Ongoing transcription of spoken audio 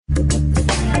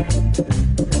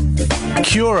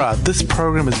Kia ora, this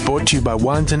program is brought to you by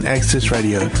Wellington Access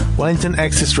Radio. Wellington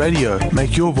Access Radio,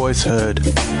 make your voice heard.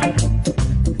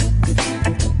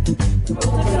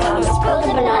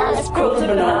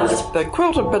 The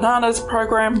Quilted Bananas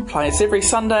program plays every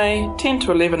Sunday, 10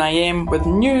 to 11 a.m. with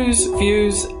news,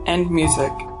 views and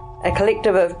music. A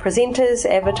collective of presenters,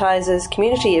 advertisers,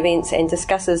 community events and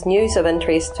discusses news of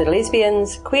interest to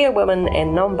lesbians, queer women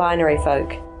and non-binary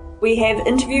folk. We have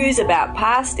interviews about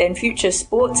past and future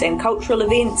sports and cultural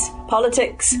events,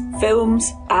 politics,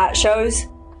 films, art shows.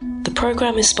 The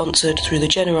programme is sponsored through the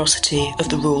generosity of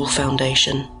the Rural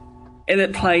Foundation. And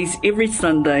it plays every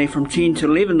Sunday from 10 to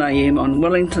 11 a.m. on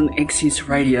Wellington Access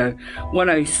Radio.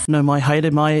 No mai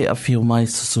haere mai, a feel mai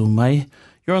susu mai.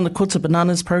 You're on the QUILTED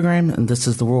Bananas program, and this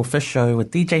is the Raw Fish Show with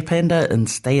DJ Panda and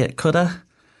Stay at Kura.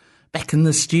 Back in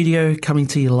the studio, coming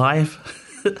to you live.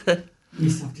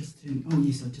 Yes, I've just turned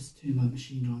my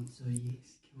machine on, so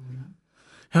yes, kia ora.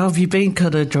 How have you been,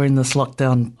 Kura, during this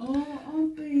lockdown? Oh,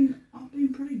 I've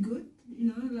been pretty good,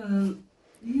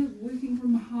 working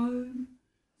from home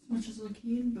as much as I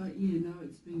can, but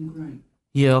it's been great.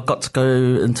 Yeah, I got to go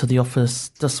into the office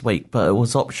this week, but it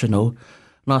was optional,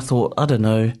 and I thought, I don't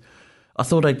know, I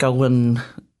thought I'd go in,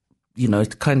 to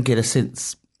kind of get a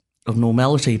sense of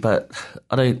normality, but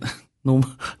I don't...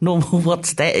 Normal,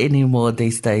 what's that anymore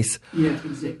these days? Yeah,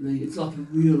 exactly. It's like a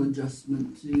real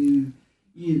adjustment to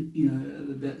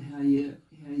about how you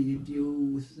deal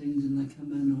with things when they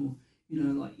come in,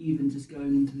 or like even just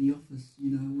going into the office,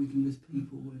 working with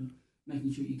people and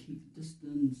making sure you keep the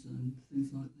distance and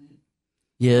things like that.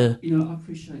 Yeah. I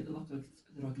appreciate that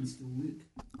I can still work.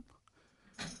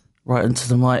 Right into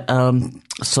the mic.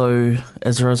 So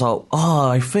as a result,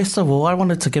 first of all, I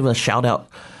wanted to give a shout out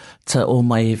to all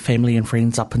my family and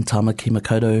friends up in Tamaki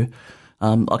Makaurau.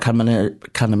 I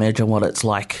can't imagine what it's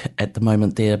like at the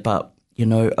moment there, but,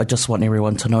 I just want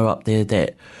everyone to know up there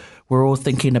that we're all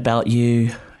thinking about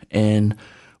you and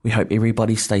we hope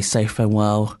everybody stays safe and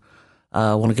well.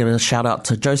 I want to give a shout out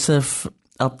to Joseph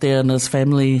up there and his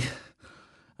family.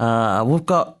 We've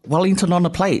got Wellington on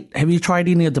the plate. Have you tried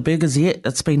any of the burgers yet?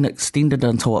 It's been extended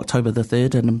until October the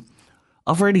 3rd, and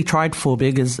I've already tried 4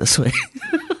 burgers this week.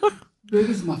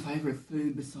 Burgers are my favourite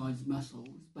food besides mussels,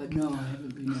 but no, I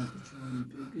haven't been able to try any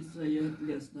burgers, so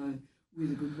let us know where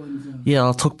the good ones are. Yeah,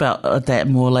 I'll talk about that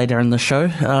more later in the show,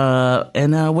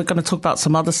 and we're going to talk about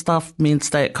some other stuff. Me and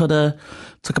Stay could have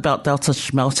talk about Delta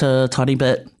Schmelter a tiny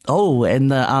bit. Oh, and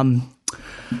the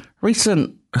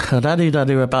recent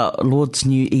raruraru about Lord's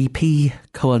new EP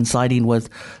coinciding with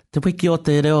Te Wiki o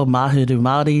Te Reo Mahuru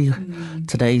Māori.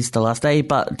 Today's the last day,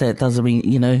 but that doesn't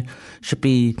mean, should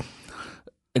be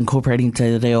incorporating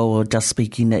Te Reo or just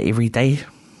speaking it every day.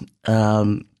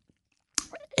 And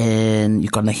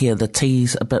you're going to hear the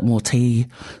teas, a bit more tea,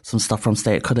 some stuff from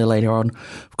Stay at Kura later on.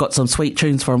 We've got some sweet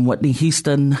tunes from Whitney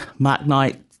Houston, Mark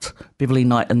Knight, Beverly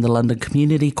Knight and the London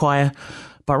Community Choir.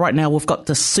 But right now we've got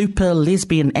the super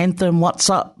lesbian anthem, What's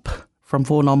Up, from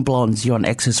 4 Non-Blondes. You're on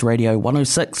Access Radio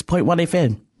 106.1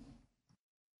 FM.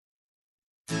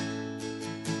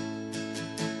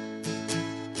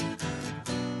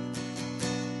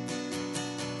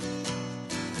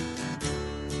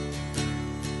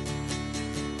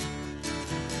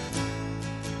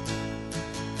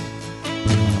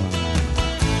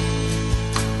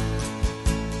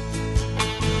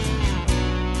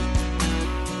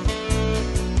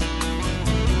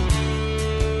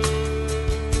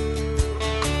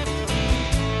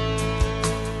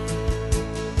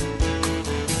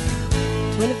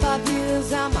 25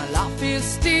 years and my life is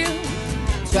still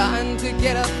trying to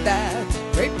get up that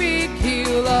great big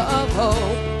hill of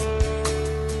hope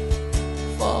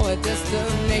for a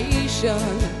destination.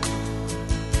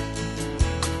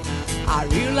 I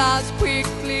realized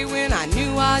quickly when I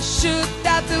knew I should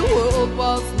that the world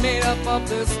was made up of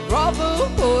this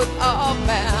brotherhood of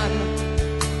man,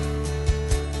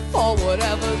 for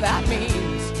whatever that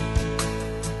means.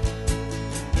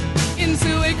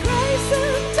 Into a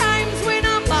crisis times when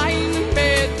I'm lying in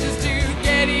bed just to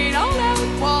get it all out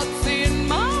what's in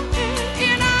my head.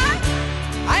 And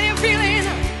I am feeling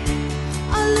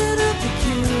a little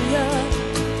peculiar.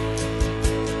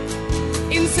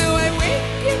 And so I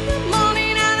wake in the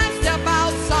morning and I step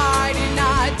outside and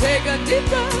I take a deep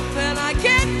breath and I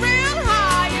get real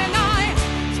high and I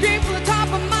scream from the top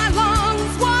of my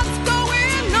lungs, what's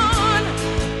going on?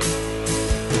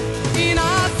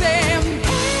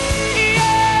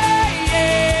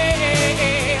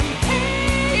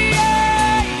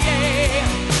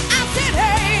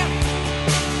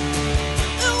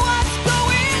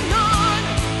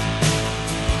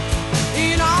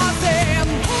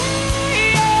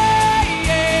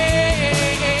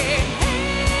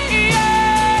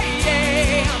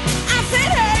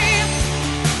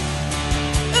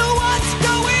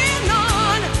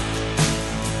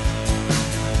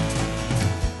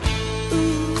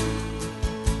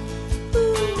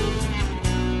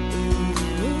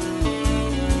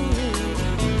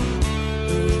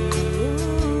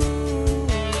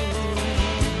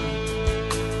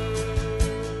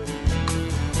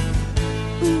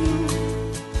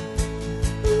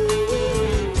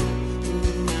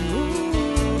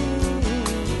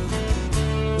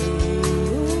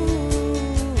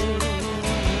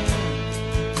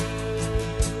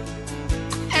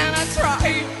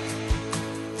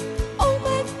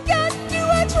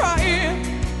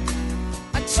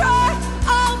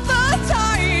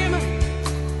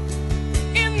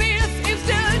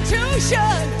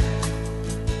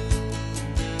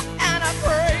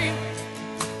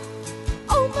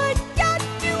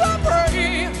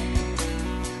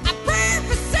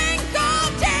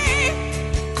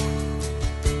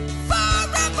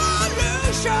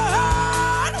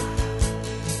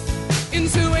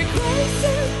 into a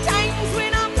crisis times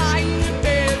when I'm lying in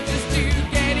bed just to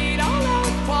get it all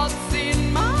out what's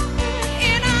in my head.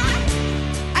 And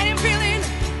I am feeling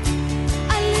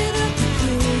a little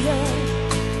peculiar.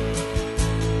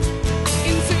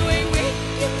 Into a week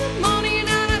in the morning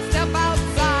and I step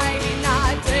outside and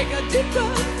I take a deep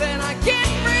breath and I get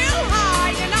real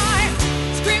high and I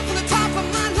scream from the top of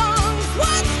my lungs,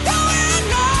 what's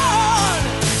going on?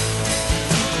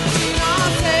 And I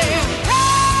say,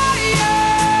 hey,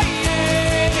 yeah,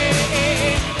 yeah,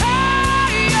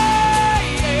 hey, yeah,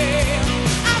 yeah.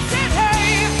 I said, hey,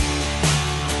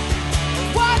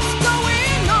 what's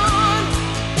going on?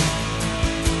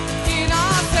 And I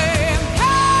said,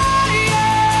 hey,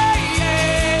 yeah,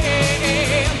 yeah,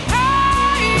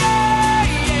 hey, yeah,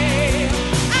 yeah.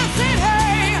 I said,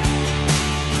 hey,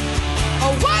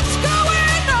 what's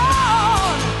going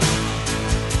on?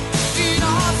 And I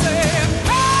said,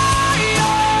 hey,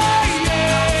 yeah,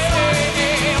 yeah,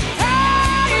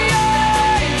 hey,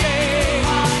 yeah,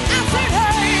 yeah. I said,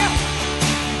 hey,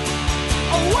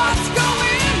 what's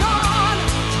going on?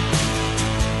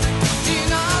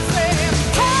 And I said,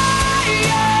 hey,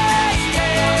 yeah,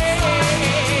 yeah,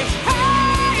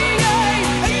 hey, yeah,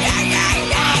 yeah,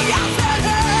 yeah. I said,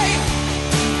 hey,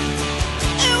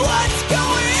 what's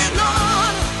going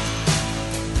on?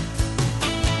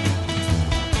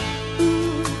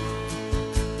 Ooh.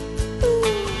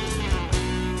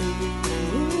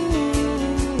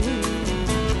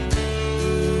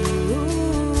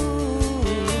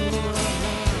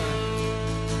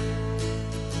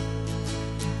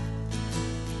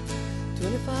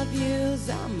 25 years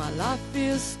and my life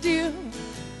is still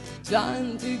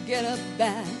trying to get up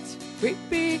that great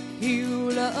big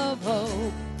hill of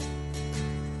hope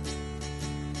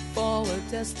for a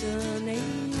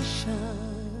destination.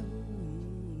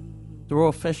 The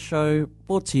Raw Fish Show,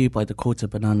 brought to you by the Quarter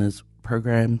Bananas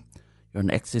program. You're on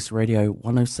Access Radio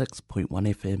 106.1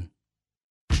 FM.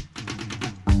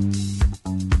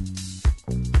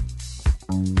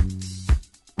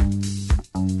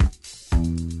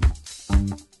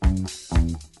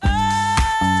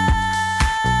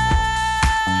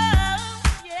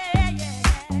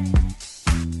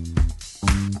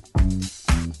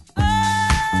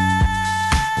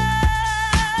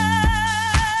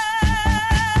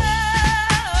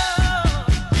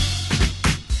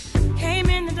 Came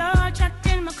in the door, checked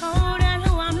in my coat, and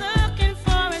who I'm looking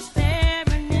for is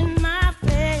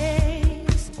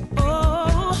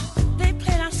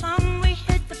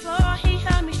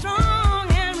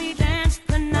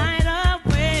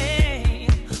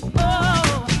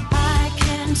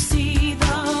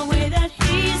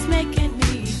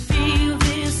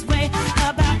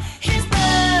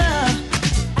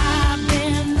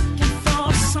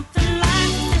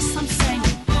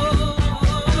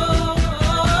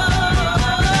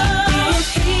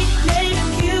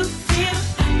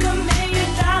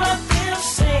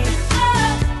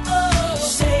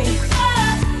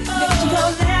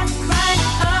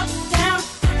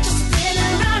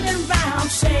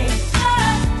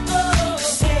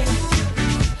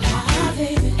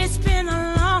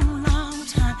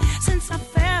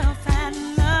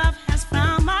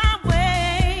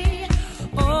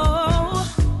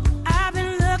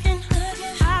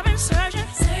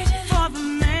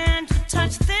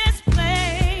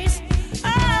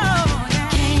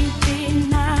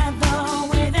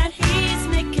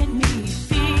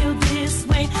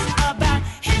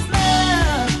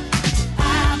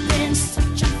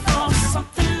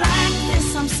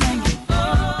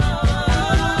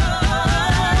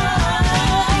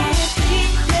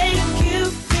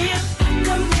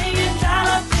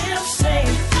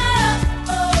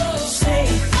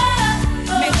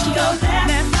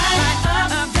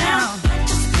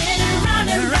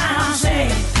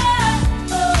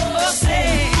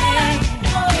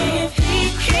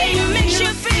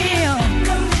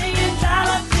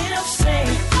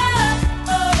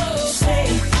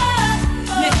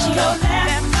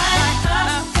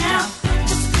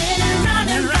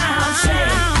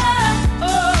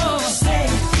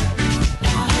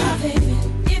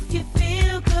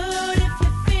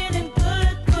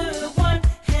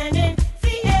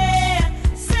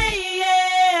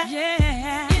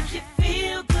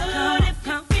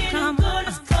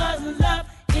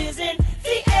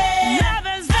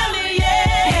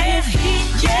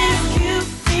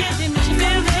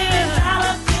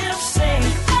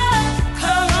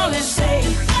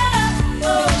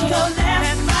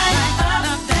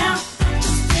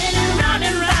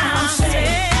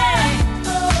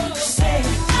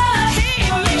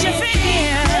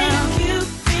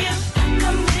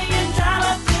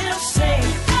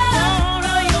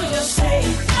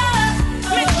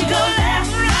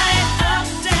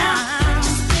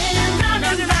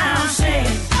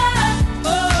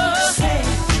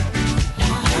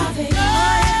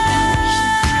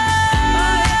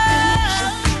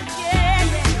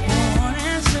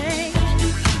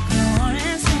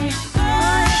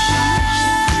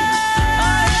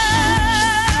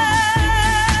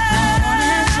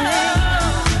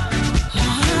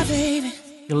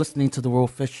listening to The Raw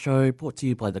Fish Show, brought to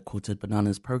you by the Quartered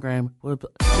Bananas program with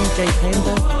DJ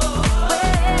Panda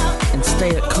and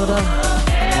stay at Kura,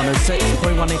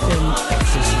 106.1 FM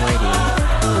Access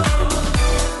Radio.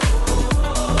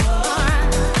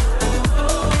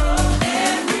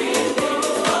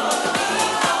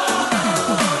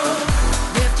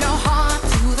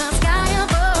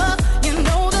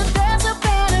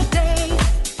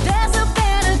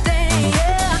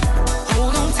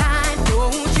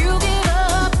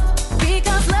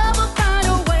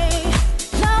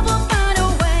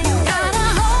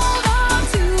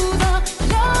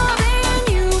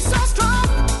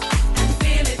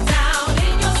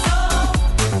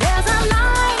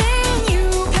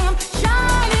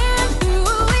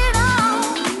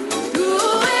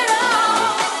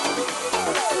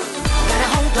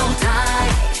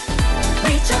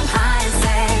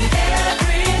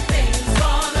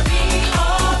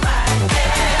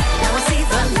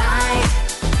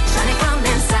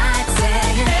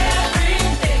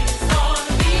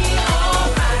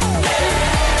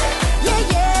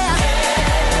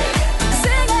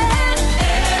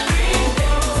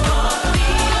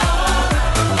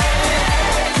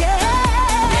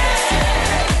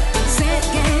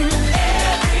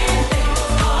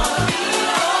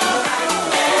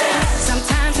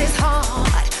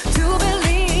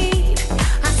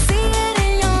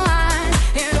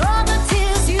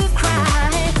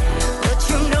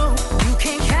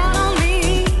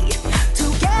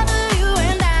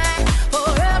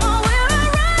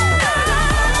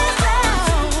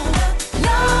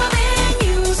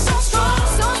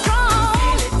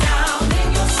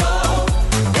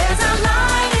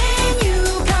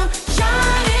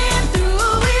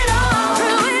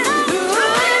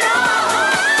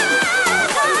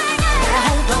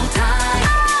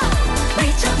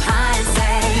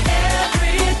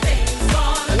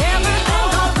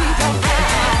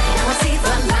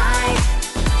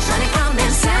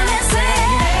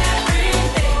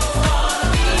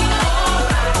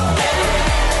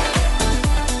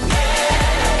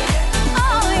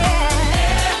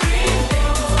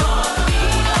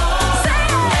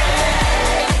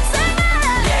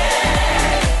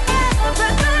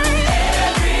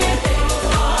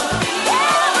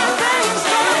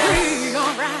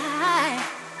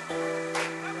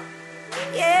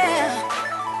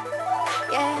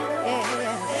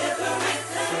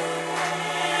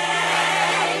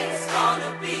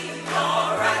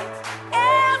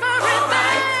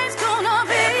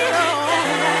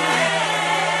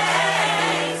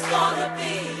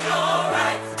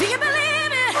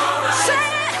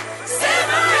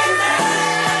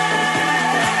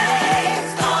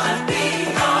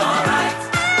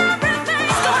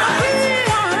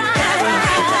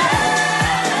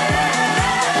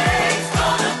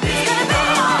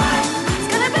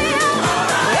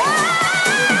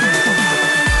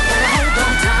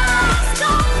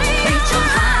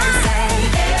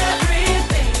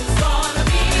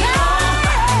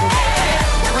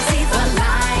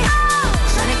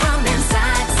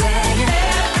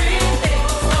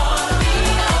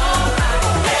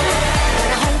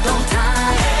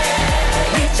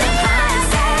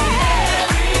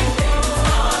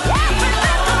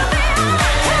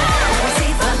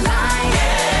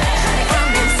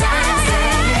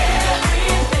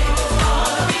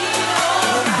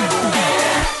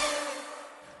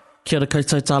 Kia ora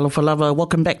koutou tālofa lava.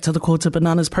 Welcome back to the Quartered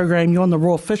Bananas program. You're on the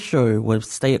Raw Fish Show with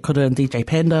Stay at Kura and DJ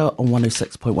Panda on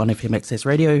 106.1 FM Access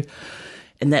Radio.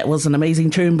 And that was an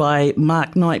amazing tune by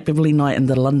Mark Knight, Beverly Knight and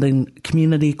the London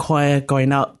Community Choir,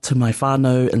 going out to my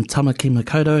whānau in Tamaki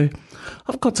Makaurau.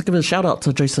 I've got to give a shout out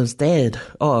to Joseph's dad.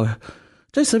 Oh,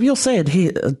 Joseph, you're sad.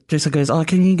 Joseph goes,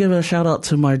 can you give a shout out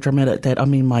to my dramatic dad? I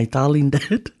mean, my darling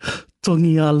dad.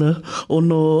 Tongi ala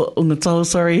ono ungatau,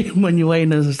 sorry,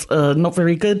 Manuane is not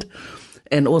very good.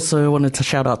 And also wanted to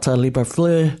shout out to Libra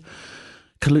Fleur,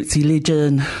 Kalutsi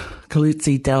Legend,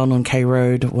 Kalutsi down on K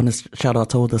Road. Want to shout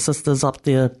out to all the sisters up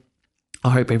there.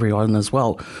 I hope everyone is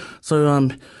well.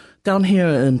 So down here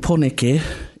in Poneke,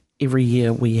 every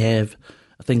year we have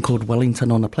a thing called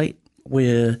Wellington on a Plate,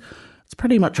 where it's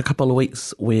pretty much a couple of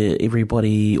weeks where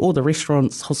everybody, all the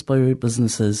restaurants, hospo,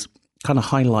 businesses kind of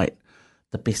highlight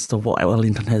the best of what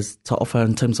Wellington has to offer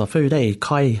in terms of food,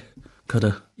 Kai,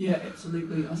 kura. Yeah,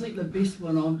 absolutely. I think the best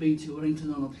one I've been to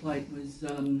Wellington on a Plate was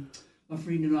my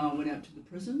friend and I went out to the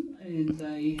prison and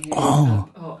they had...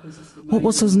 what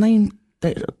was his name?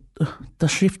 The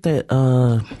chef that...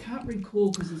 I can't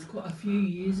recall because it's quite a few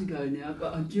years ago now,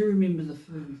 but I do remember the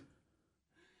food.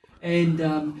 And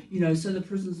so the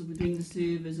prisoners were doing the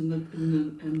servers and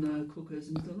the cookers,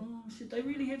 and thought, oh, should they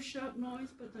really have sharp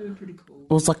knives? But they were pretty cool.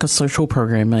 It was like a social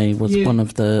program, with one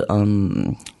of the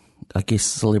I guess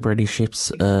celebrity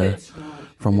chefs That's right.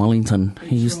 from Wellington.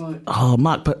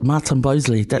 Martin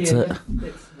Bosley. That's it. That's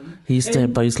him. He used to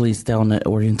have Bosley's down at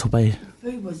Oriental Bay.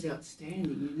 The food was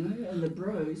outstanding, and the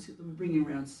bros were bringing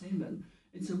around salmon,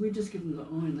 and so we're just giving them the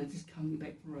eye, and they just come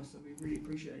back for us, so we really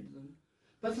appreciated them.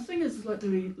 But the thing is, like, there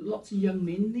were lots of young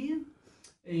men there,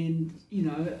 and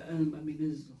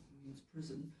it's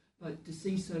prison, but to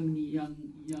see so many young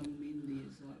men there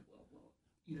is like, well,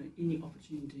 any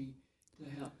opportunity to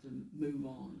help them move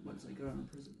on once they go out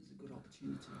of prison is a good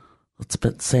opportunity. It's a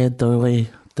bit sad, though,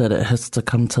 that it has to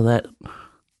come to that.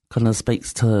 Kind of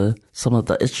speaks to some of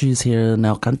the issues here in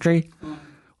our country,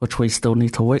 which we still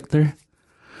need to work through.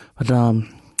 But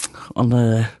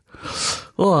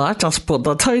I just put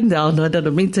the tone down. I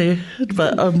didn't mean to.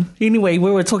 But anyway,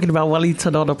 we were talking about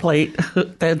Wellington on a plate.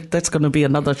 That's going to be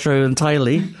another show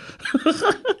entirely.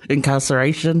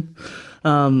 Incarceration.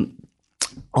 I've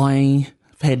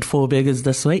had 4 burgers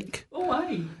this week. Oh,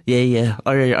 hey. Yeah.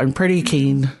 I'm pretty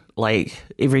keen. Like,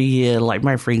 every year, like,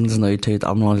 my friends know too.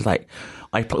 I'm always like,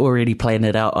 I already plan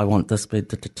it out. I want this bit,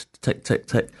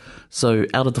 tick. So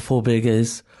out of the 4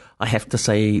 burgers, I have to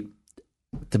say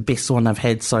the best one I've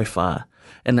had so far.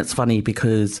 And it's funny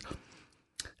because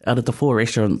out of the 4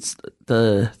 restaurants,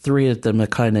 the 3 of them are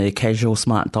kind of casual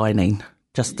smart dining,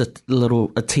 just a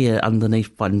tier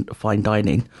underneath fine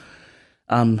dining.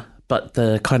 But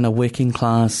the kind of working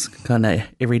class, kind of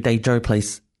everyday Joe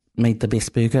place made the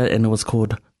best burger, and it was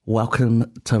called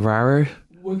Welcome to Raro.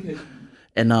 Wicked.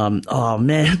 And, oh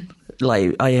man,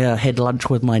 like, I had lunch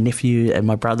with my nephew and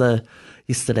my brother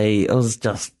yesterday. It was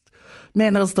just,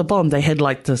 man, it was the bomb. They had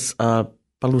like this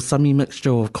balusami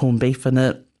mixture of corned beef in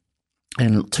it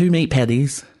and 2 meat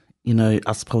patties.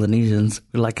 Us Polynesians,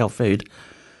 we like our food.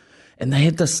 And they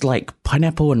had this like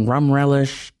pineapple and rum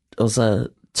relish. It was a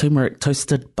turmeric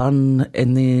toasted bun.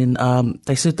 And then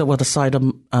they served it with a side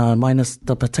of minus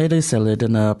the potato salad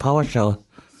in a power shell.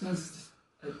 Sounds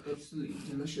absolutely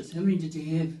delicious. How many did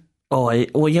you have?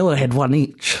 Oh, you had 1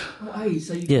 each. Oh, hey,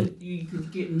 so you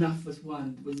could get enough with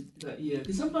one.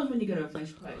 Because sometimes when you go to a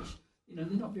flash page, they're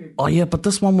not very... Oh, yeah, but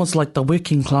this one was like the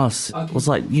working class. Okay. It was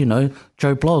like,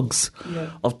 Joe Blogs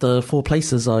of the 4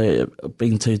 places I've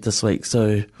been to this week.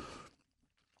 So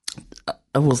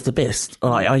it was the best.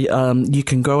 You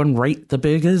can go and rate the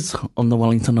burgers on the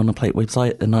Wellington on a Plate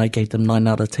website, and I gave them 9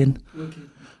 out of 10. Okay.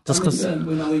 Just because...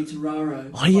 when I went to Raro...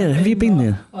 Oh, yeah, have you been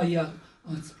there? Oh, yeah.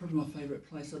 Oh, it's probably my favourite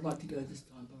place. I'd like to go this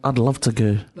time. I'd love to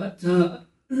go. But, at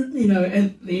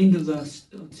the end of the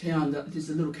town,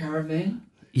 there's a little caravan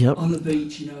on the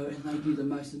beach, and they do the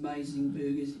most amazing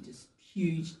burgers. Just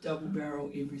huge, double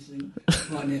barrel, everything,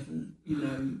 pineapple,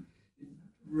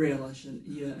 relish.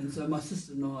 And so my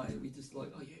sister and I, we just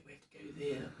like, we have to go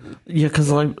there. Yeah,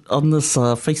 because I'm on this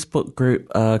Facebook group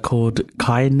called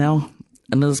Kai now,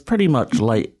 and it's pretty much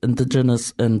like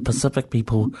Indigenous and Pacific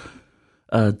people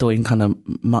doing kind of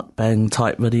mukbang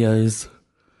type videos,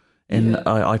 and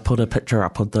I put a picture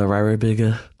up of the Raro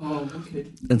burger. Oh, okay.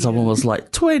 And someone was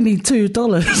like,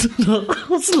 $22. I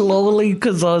was lolly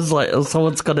because I was like, oh,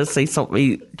 someone's gonna say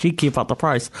something cheeky about the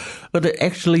price, but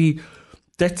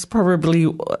that's probably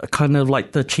kind of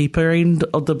like the cheaper end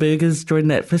of the burgers during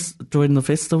the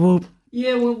festival.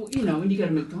 Yeah, well, when you go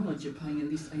to McDonald's, you're paying at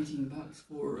least $18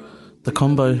 for the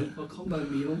combo. A combo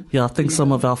meal. Yeah, I think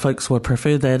some of our folks would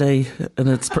prefer that,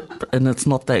 and it's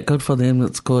not that good for them.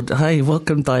 It's good. Hey,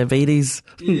 welcome diabetes.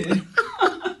 Yeah.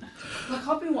 Like,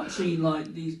 I've been watching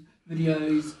like these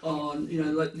videos on,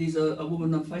 like there's a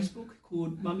woman on Facebook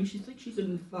called Mummy. She thinks she's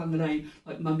in Whangarei,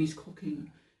 like Mummy's Cooking.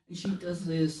 And she does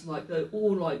this, like, they're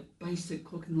all, like, basic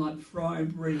cooking, like, fry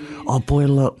bread. Oh,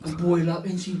 boil up.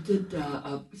 And she did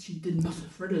mussel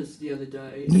fritters the other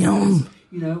day. Yum.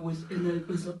 It was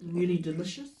really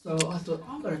delicious. So I thought,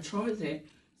 I'm going to try that.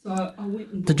 So I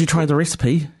went and... Did you try the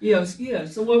recipe? Yeah.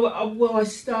 So I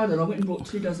started. I went and bought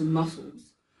 2 dozen mussels.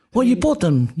 Well, you bought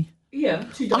them? Yeah,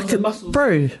 2 dozen mussels.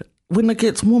 Bro, when it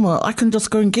gets warmer, I can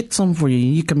just go and get some for you.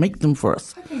 You can make them for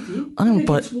us. Okay, then.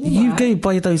 But you go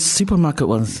buy those supermarket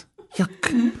ones.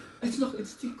 Yuck.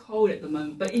 It's too cold at the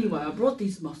moment. But anyway, I brought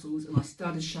these mussels and I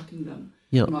started shucking them.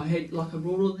 Yep. And I had, like, I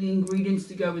brought all the ingredients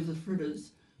to go with the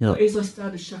fritters. Yep. But as I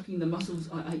started shucking the mussels,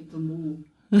 I ate them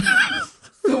all.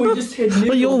 So we just had nibbles.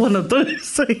 Well, you're one of those.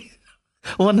 See?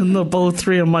 One in the bowl,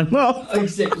 3 in my mouth.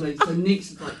 Exactly. So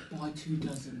next, it's like, buy 2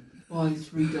 dozen. Buy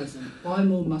 3 dozen. Buy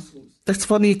more mussels. That's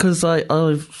funny because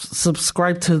I've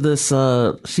subscribed to this.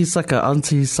 She's like an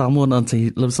auntie, someone auntie,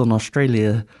 lives in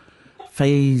Australia.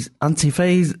 Auntie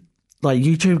Faye's like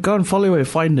YouTube. Go and follow her,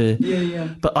 find her. Yeah.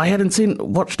 But I hadn't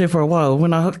watched her for a while.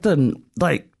 When I hooked in,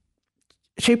 like,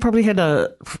 she probably had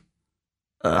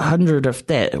 100 of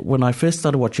that when I first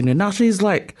started watching her. Now she's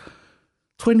like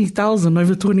 20,000,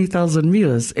 over 20,000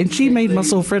 viewers, and she made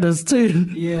muscle fritters too.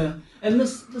 Yeah, and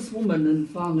this woman in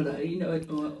Whangarei, you know,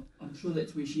 I'm sure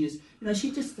that's where she is. You know, she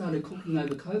just started cooking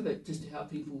over COVID just to help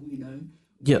people, you know,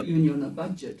 even on a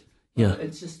budget. Yeah,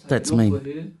 it's just that's me. for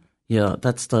her. Yeah,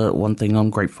 that's the one thing I'm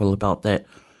grateful about. That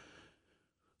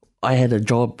I had a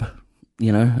job,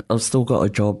 you know, I've still got a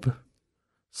job.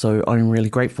 So I'm really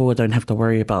grateful. I don't have to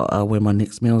worry about where my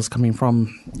next meal is coming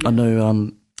from. I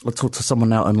know I talked to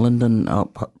someone out in Linden,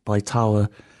 out by Tower,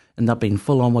 and they've been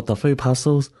full on with the food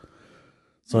parcels.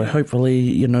 So hopefully,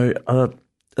 you know,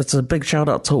 it's a big shout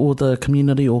out to all the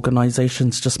community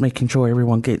organisations just making sure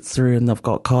everyone gets through and they've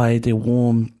got kai, they're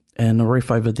warm, and a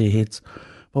roof over their heads.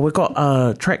 But we've got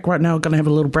a track right now, going to have a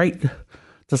little break.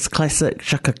 This classic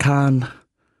Shaka Khan,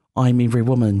 I'm Every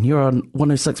Woman. You're on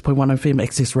 106.1 FM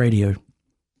Access Radio.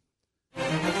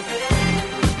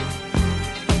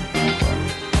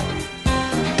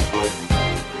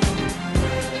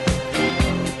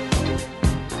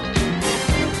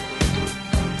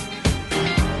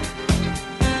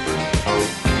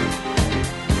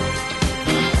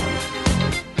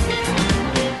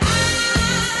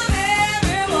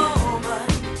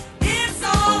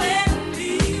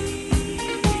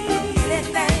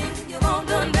 Anything you want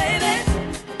done, baby,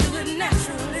 do it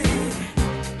naturally.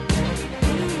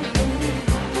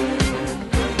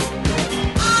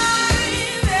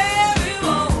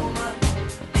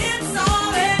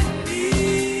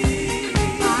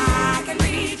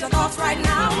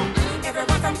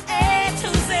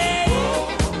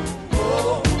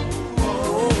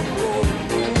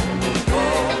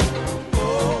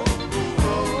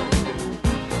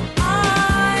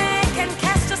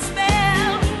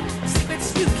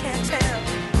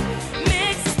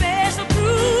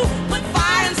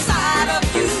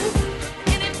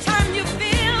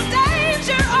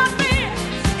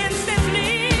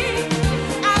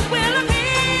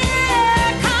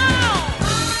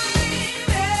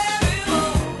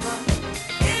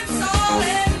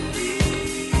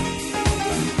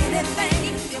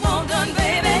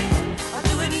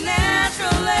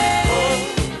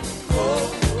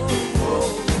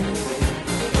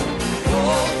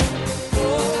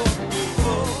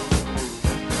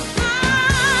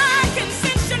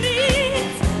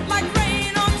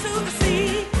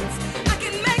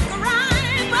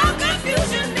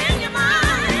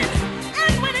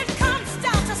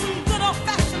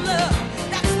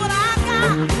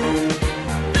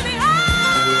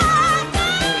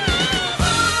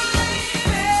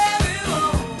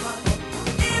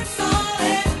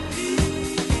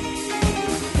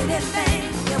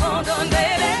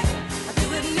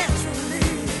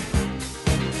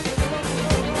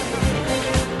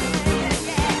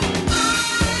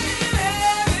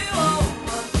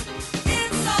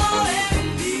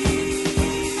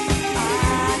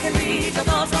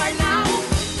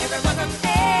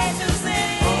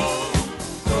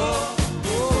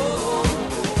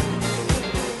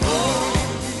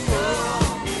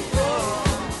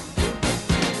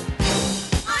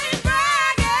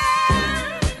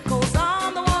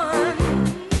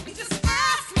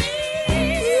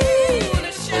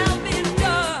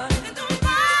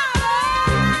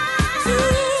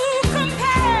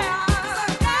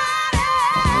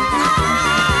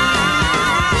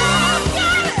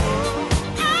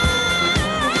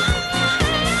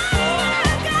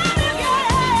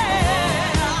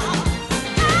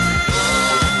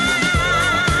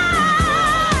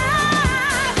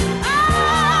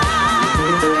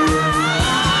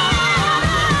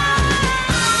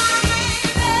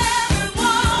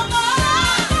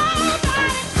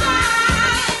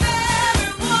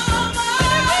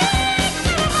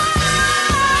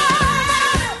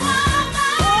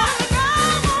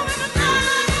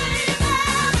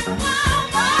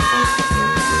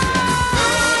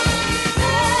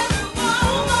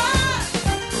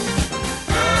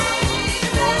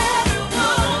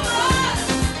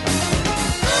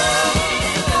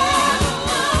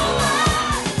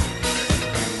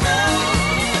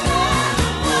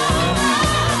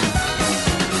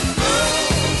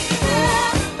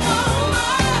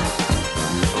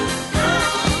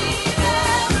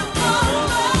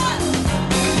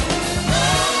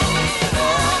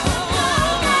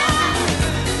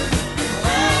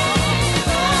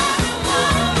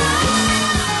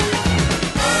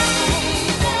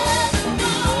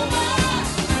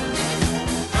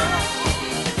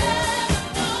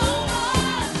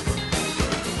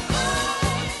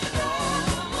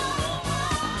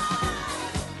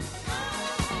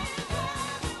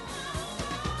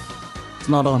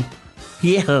 not on.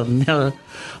 Yeah, no,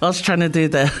 I was trying to do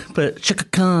that, but Chaka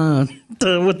Khan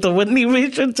with the Whitney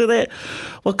version to that.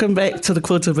 Welcome back to the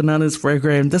Quilted Bananas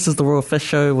program. This is the Raw Fish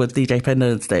Show with DJ Panda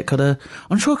and Stat Kuda.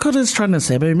 I'm sure Kuda's trying to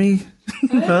sabo me.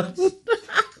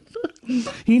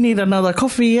 You need another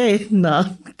coffee, eh? Nah,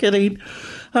 kidding.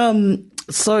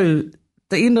 So,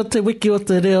 the end of Te Wiki o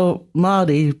Te Reo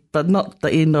Māori, but not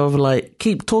the end of, like,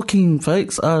 keep talking,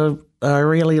 folks. I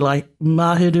really like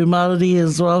Mahuru Māori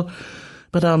as well.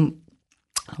 But,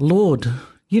 Lord,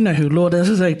 you know who Lord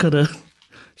is, eh, Kuda?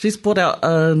 She's put out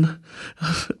an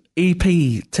EP,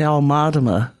 Te Ao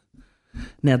Mārama.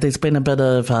 Now, there's been a bit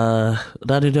of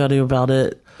rari about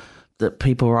it, that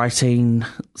people writing,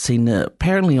 seen it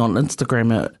apparently on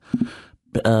Instagram.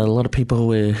 A lot of people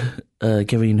were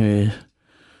giving her,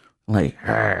 like,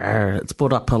 it's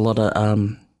brought up a lot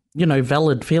of,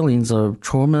 valid feelings of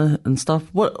trauma and stuff.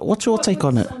 What's your take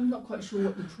on it? I'm not quite sure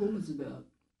what the trauma's about.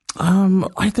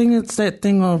 I think it's that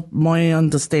thing of my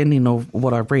understanding of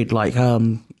what I've read. Like,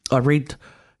 I read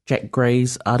Jack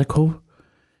Gray's article.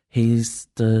 He's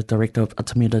the director of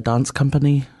Atamira Dance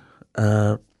Company.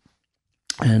 And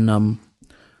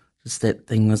just that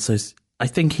thing was so. I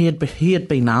think he had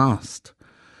been asked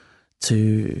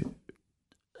to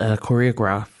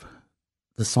choreograph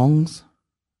the songs,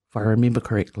 if I remember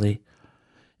correctly.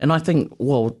 And I think,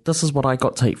 well, this is what I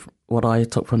took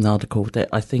from the article, that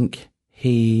I think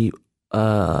he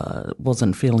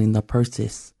wasn't feeling the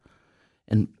process,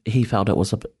 and he felt it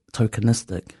was a bit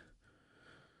tokenistic.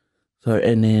 So,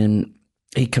 and then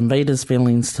he conveyed his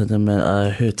feelings to them,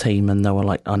 her team, and they were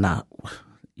like, "Oh, nah,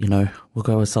 we'll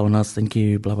go with someone else. Thank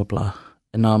you, blah blah blah."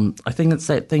 And I think it's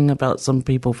that thing about some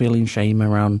people feeling shame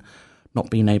around not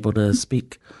being able to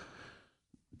speak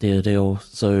their deal.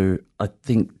 So I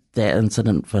think that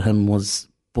incident for him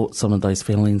brought some of those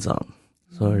feelings up.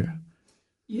 So.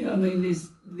 Yeah, I mean,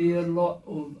 there are a lot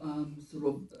of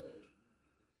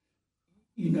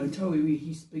Taui,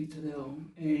 he speak to Reo,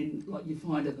 and like you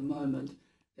find at the moment,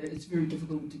 that it's very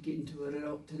difficult to get into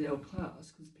to Reo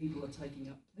class because people are taking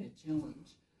up that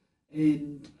challenge.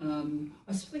 And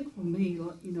I think for me,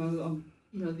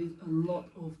 there's a lot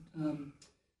of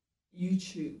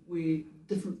YouTube where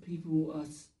different people are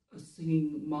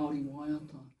singing Māori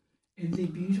waiata, and they're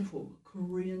beautiful.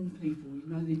 Korean people,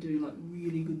 they're doing like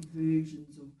really good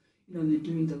versions of, they're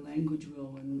doing the language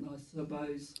well, and I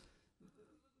suppose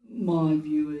my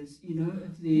view is,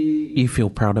 if they... You feel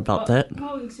proud about that?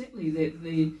 No, exactly, that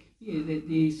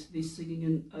they're singing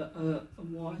in a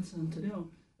waiata and te reo.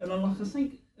 And I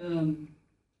think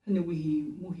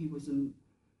Hinewihi Mohi was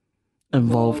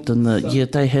involved in the... Yeah,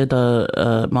 they had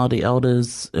Māori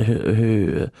elders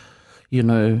who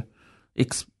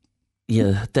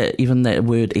that even that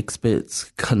word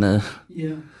experts kind of,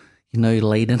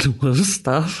 laden with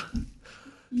stuff.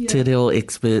 Yeah. Te reo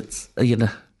experts,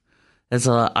 as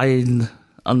I'm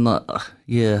not,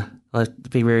 I have to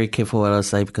be very careful what I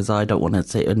say because I don't want to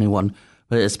upset anyone,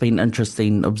 but it's been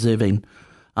interesting observing.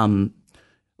 I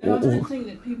don't think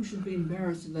that people should be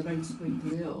embarrassed if they don't speak te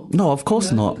reo. No, of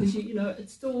course not. Because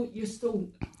it's still you're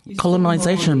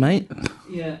colonization, mate.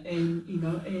 Yeah, and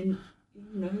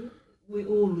we're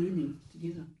all learning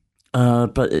together.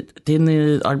 But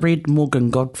then I read Morgan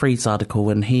Godfrey's article,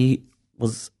 and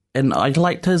and I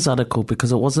liked his article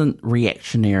because it wasn't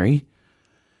reactionary.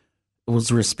 It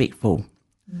was respectful.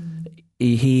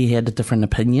 He had a different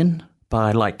opinion, but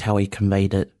I liked how he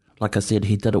conveyed it. Like I said,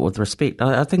 he did it with respect.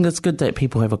 I think it's good that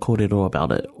people have a kōrero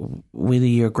about it. Whether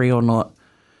you agree or not,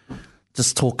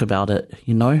 just talk about it,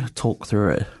 talk through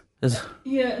it.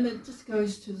 Yeah, and it just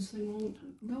goes to the thing,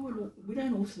 well, we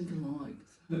don't all think alike.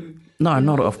 So, no,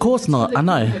 not of course not. I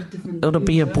know. It'll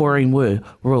be a boring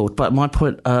world. But my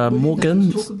point,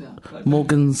 Morgan's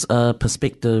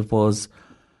perspective was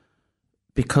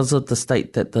because of the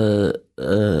state that the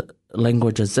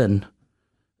language is in,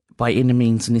 by any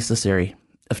means necessary.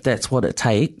 If that's what it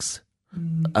takes,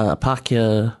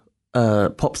 Pākehā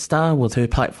pop star with her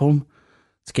platform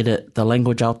to get the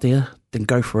language out there, then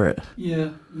go for it. Yeah.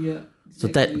 So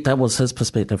that was his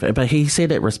perspective, but he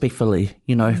said it respectfully,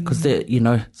 because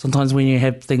sometimes when you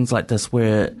have things like this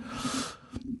where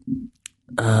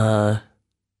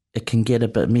it can get a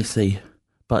bit messy,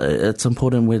 but it's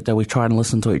important that we try and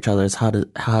listen to each other as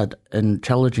hard and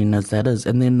challenging as that is.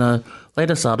 And then the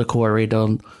latest article I read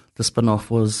on the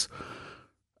spin-off was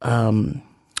Rangi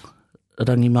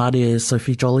Māori is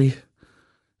Sophie Jolly,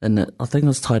 and I think it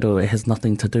was titled "It Has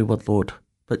Nothing to Do with Lord,"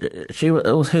 but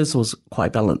hers was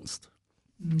quite balanced.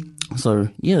 So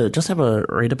yeah, just have a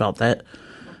read about that.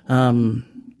 I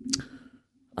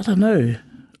don't know.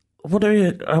 What are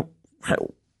you?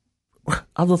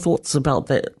 other thoughts about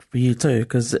that for you too?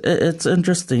 Because it's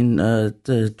interesting,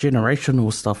 the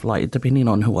generational stuff, like depending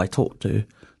on who I talk to,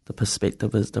 the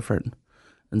perspective is different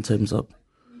in terms of...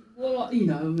 Well, I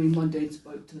mean, my dad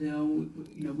spoke to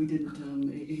we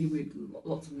didn't, he worked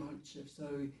lots of night shifts, so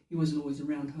he wasn't always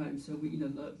around home, so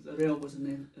the reo wasn't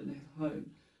at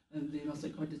home. And then I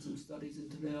think I did some studies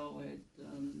into reo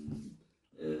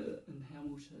in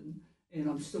Hamilton, and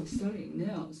I'm still studying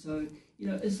now. So,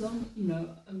 as long,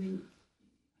 I mean,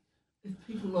 if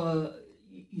people are,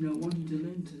 wanting to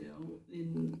learn te reo,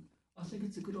 then I think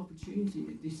it's a good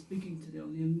opportunity. They're speaking te reo.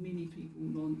 There are many people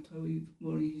non-Taui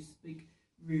Māori who speak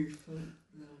very fluent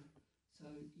reo. So,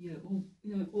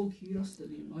 all kudos to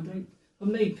them. For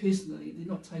me personally, they're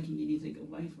not taking anything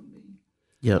away from me.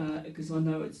 Yeah. Because I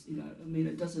know it's,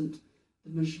 it doesn't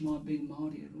diminish my being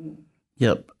Māori at all.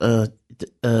 Yep.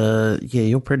 Yeah,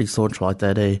 you're pretty staunch like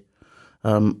that, eh?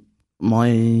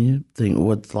 My thing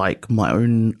with, like, my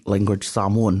own language,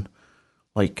 Samoan,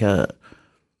 like,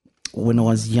 when I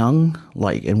was young,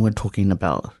 like, and we're talking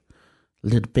about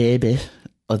little baby,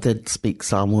 I did speak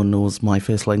Samoan, it was my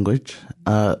first language.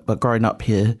 But growing up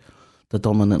here, the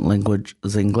dominant language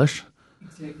is English.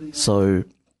 Exactly. So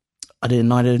I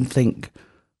didn't think...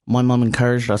 My mum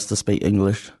encouraged us to speak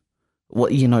English.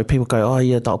 People go, oh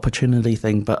yeah, the opportunity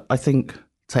thing. But I think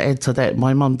to add to that,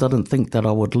 my mum didn't think that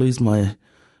I would lose my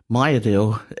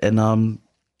reo. And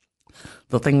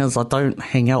the thing is, I don't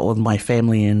hang out with my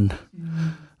family and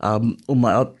all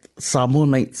my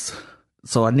Samoan mates,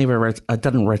 so I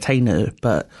didn't retain it.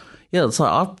 But yeah, so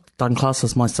I've done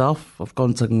classes myself. I've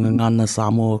gone to Ngana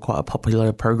Samoa, quite a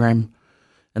popular program,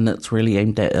 and it's really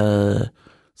aimed at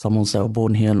Samoans that were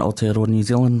born here in Aotearoa, New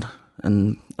Zealand,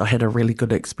 and I had a really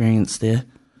good experience there,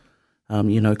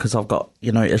 because I've got,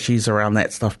 issues around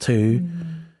that stuff too.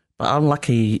 But I'm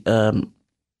lucky, I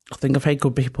think I've had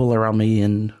good people around me,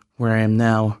 and where I am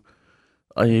now,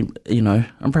 I'm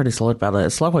pretty solid about it.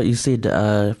 It's like what you said,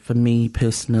 for me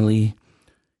personally,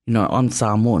 I'm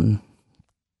Samoan,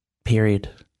 period.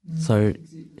 So,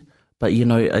 but,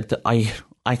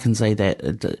 I can say that,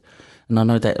 and I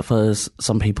know that for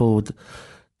some people,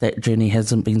 that journey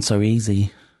hasn't been so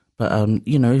easy, but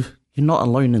you're not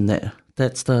alone in that.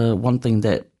 That's the one thing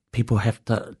that people have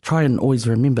to try and always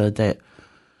remember, that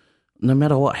no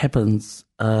matter what happens,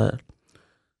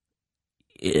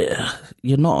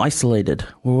 you're not isolated.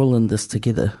 We're all in this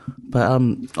together. But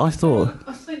I thought...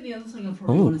 I think the other thing I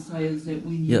probably want to say is that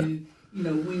when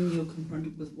when you're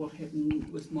confronted with what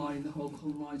happened with Māori, the whole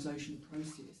colonisation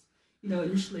process,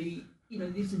 initially...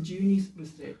 there's a journey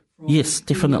with that. Yes,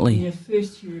 definitely. When you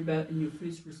first hear about in your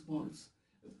first response,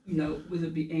 whether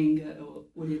it be anger or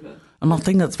whatever. And I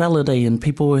think that's valid, and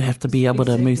people have to be able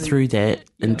to move through that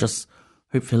and just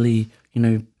hopefully,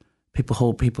 people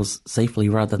hold people safely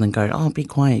rather than go, oh, be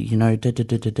quiet,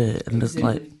 And it's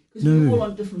like, no. We're all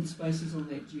on different spaces on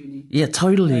that journey. Yeah,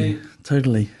 totally.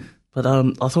 But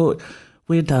I thought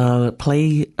we'd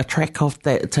play a track off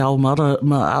that Te Ao Mara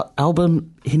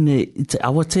album, Hine Te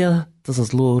Awatea. This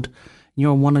is Lord.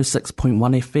 You're on 106.1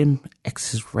 FM,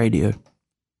 Access Radio.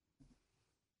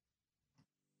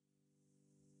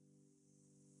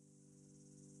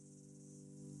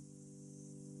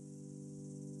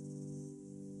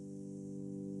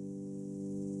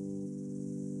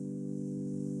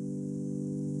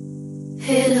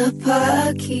 Hera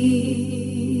paki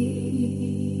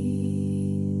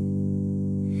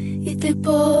I te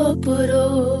poporo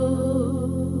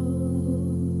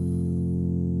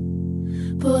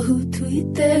Pohutu I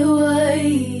te huai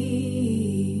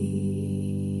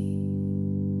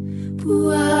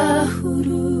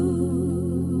Puahuru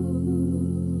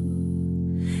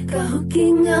Ka hoki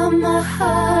ngā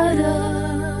mahara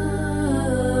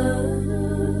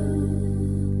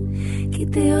Ki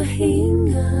te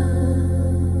ohinga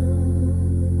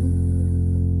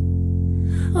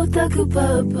O taku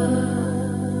papa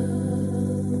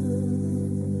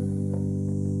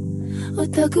O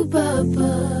taku papa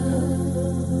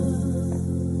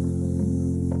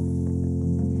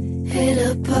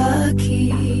Hera paki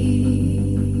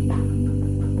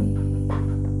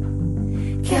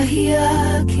Kia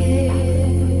hiake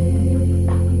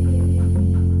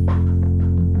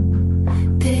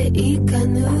Te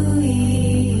ikanui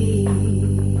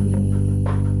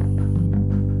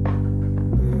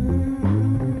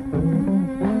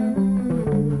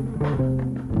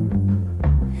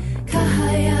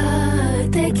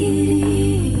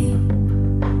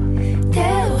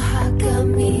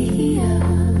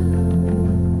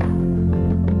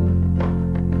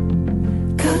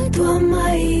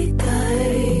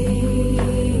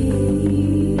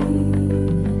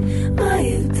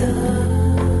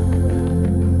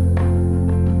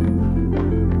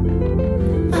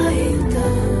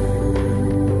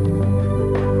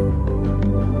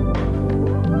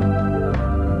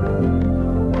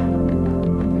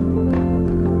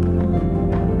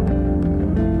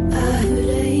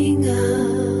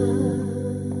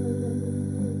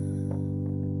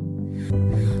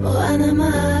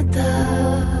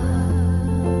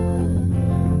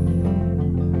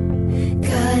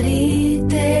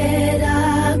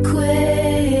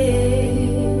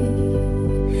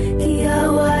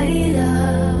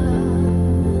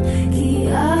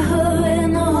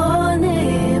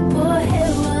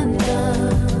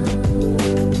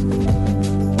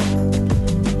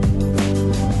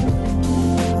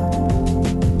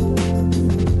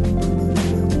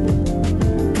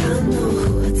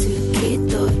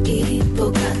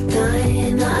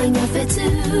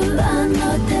ano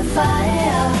te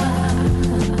whaea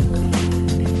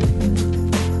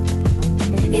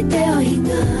I te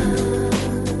ohinga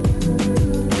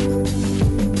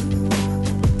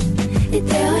I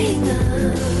te ohinga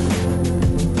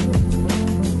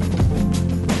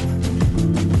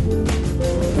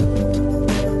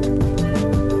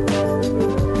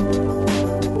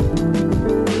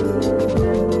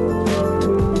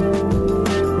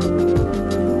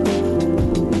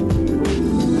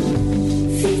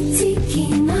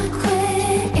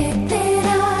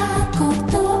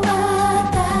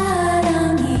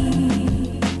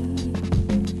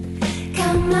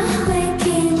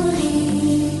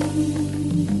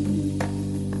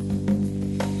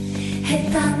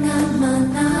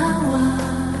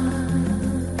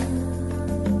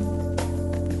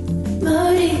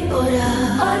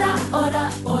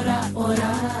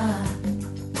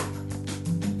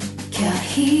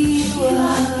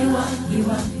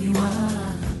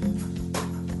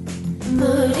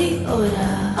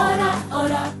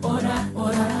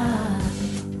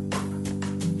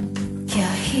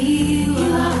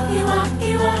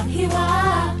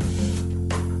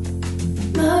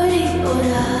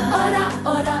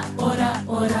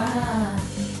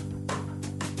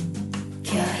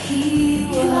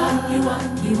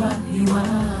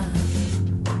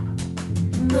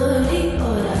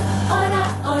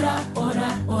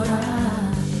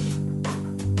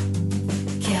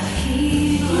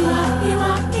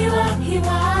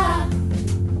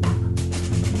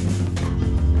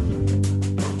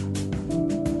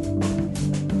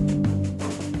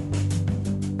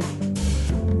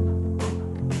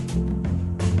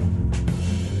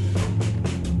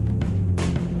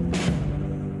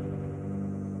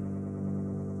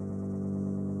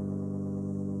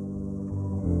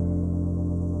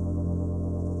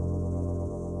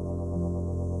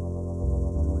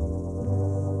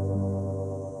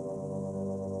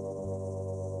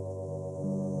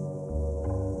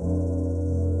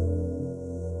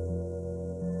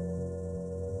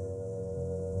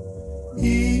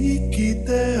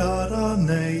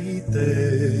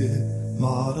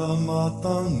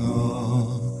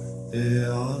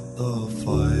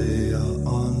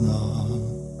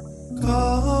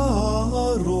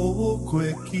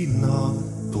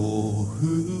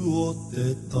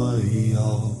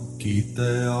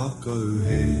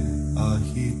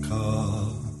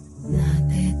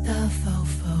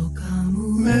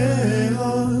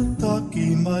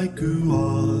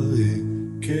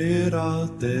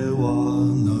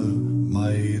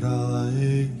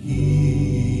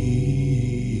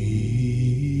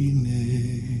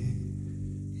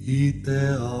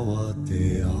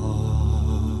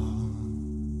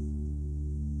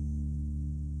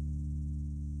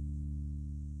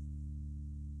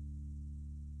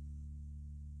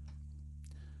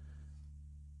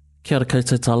Kia ora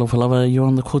koutou tālawhalawa, you're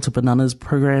on the QUILTED Bananas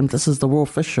program. This is the Raw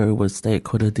Fish Show with Stay at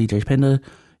Kura DJ Panda.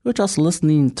 We're just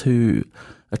listening to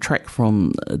a track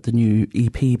from the new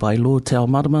EP by Lord Te Ao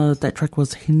Marama. That track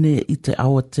was Hine I Te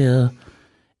Awatea,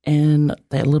 and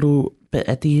that little bit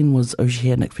at the end was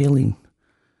Oceanic Feeling.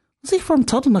 Was he from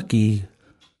Taranaki?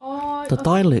 The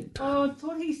dialect? I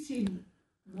thought he said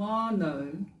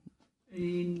Wano.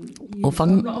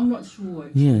 I'm not sure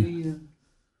actually. Yeah.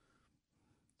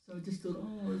 So I just thought,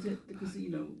 is that because,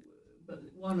 but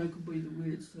Wano could be the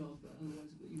word itself, but otherwise,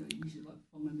 usually like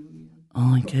Whanganui.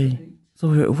 Oh, okay.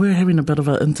 So we're having a bit of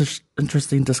an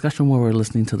interesting discussion while we're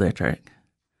listening to that track.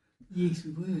 Yes,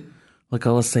 we were. Like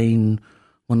I was saying,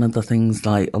 one of the things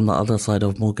like on the other side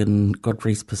of Morgan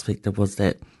Godfrey's perspective was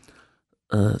that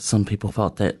some people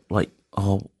felt that like,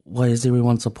 why is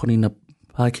everyone supporting a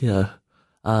Pākehā?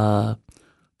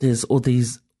 There's all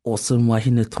these awesome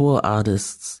wahine toa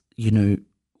artists,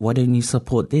 why don't you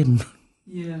support them?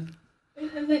 Yeah,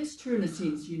 and that's true in a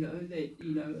sense, that,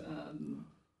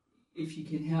 if you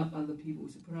can help other people,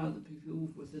 support other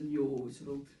people within your sort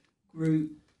of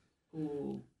group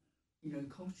or,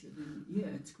 culture, then, yeah,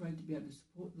 it's great to be able to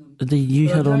support them. I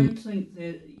don't think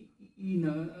that,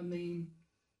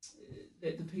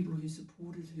 that the people who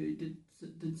supported her did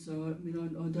so. I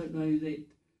don't know that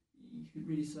you could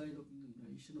really say, look,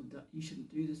 you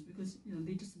shouldn't do this, because,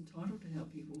 they're just entitled to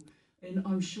help people. And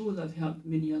I'm sure they've helped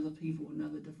many other people in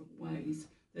other different ways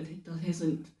that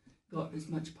hasn't got as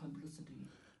much publicity.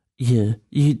 Yeah,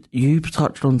 you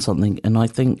touched on something, and I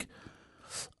think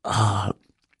what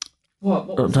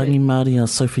was Rangi Māori,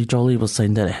 Sophie Jolly was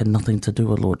saying that it had nothing to do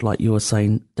with Lord, like you were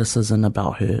saying, this isn't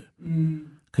about her.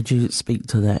 Could you speak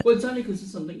to that? Well, it's only because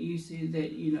it's something you said that,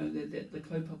 that the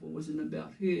kaupapa wasn't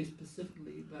about her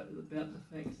specifically, but about the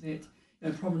fact that,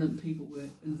 prominent people were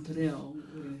in Te Reo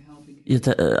were helping.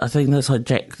 Yeah, I think that's like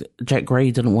Jack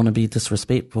Gray didn't want to be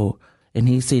disrespectful, and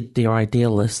he said they're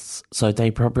idealists, so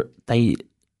they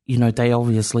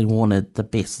obviously wanted the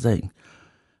best thing.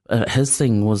 His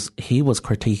thing was he was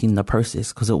critiquing the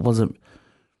process because it wasn't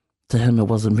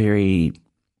very.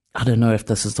 I don't know if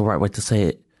this is the right way to say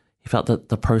it. He felt that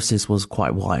the process was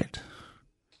quite wide.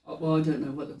 Well, I don't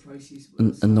know what the process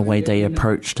was. In the way they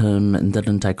approached him and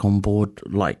didn't take on board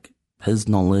like his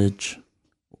knowledge.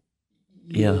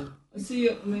 Yeah. I see.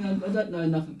 I mean, I don't know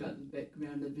enough about the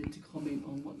background of it to comment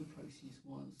on what the process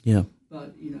was. Yeah.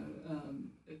 But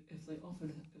if they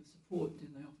offered support,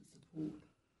 then they offered support.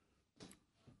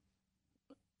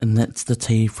 And that's the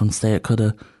tea from Stay at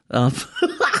Kura.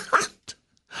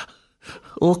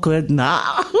 Awkward,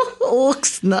 nah.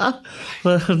 Orcs, nah.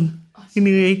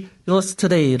 Anyway, yours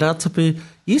today, Ratapu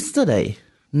yesterday.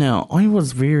 Now, I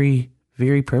was very,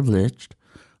 very privileged,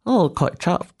 quite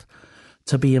chuffed,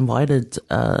 to be invited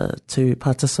to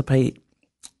participate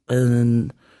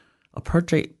in a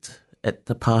project at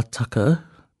the Pātaka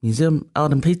Museum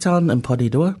out in Pītaun in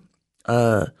Porirua.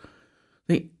 The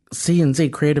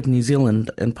CNZ Creative New Zealand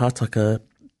in Pātaka,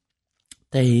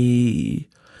 they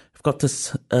have got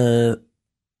this,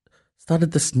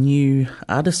 started this new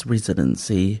artist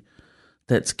residency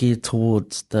that's geared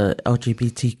towards the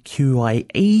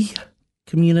LGBTQIA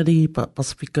community, but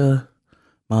Pasifika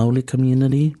Māori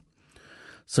community.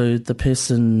 So the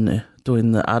person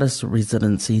doing the artist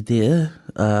residency there,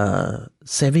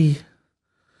 Savia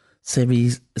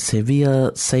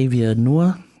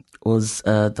Nua, was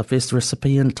the first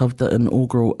recipient of the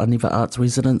inaugural Aniva Arts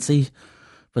residency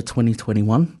for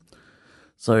 2021.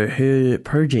 So her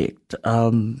project, I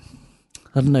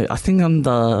don't know, I think I'm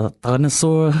the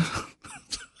dinosaur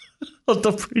of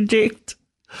the project.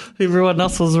 Everyone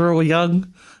else was real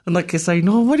young. And like I say,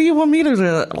 no, what do you want me to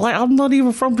do? Like, I'm not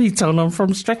even from Pītaun, I'm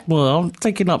from Strathmore. I'm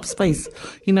taking up space.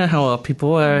 You know how our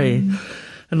people are, eh?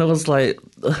 And I was like,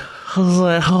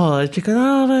 oh, she goes,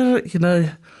 oh,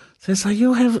 so it's like,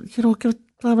 you'll have, give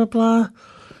blah, blah, blah.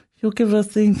 You'll give a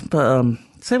thing. But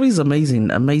Savi's amazing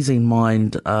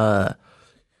mind.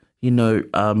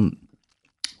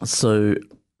 So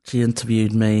she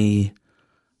interviewed me.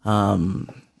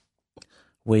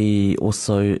 We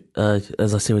also,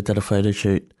 as I said, we did a photo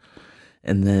shoot,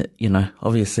 and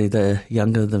obviously they're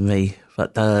younger than me,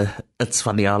 but it's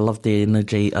funny. I love their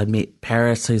energy. I met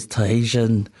Paris, who's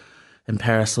Tahitian, and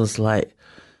Paris was like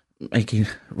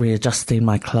readjusting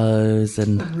my clothes,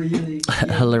 and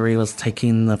Hillary was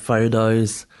taking the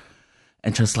photos,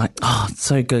 and she was like, "Oh, it's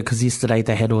so good," because yesterday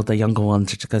they had all the younger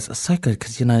ones. And she goes, "It's so good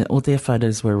because all their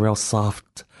photos were real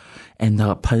soft, and they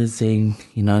were posing,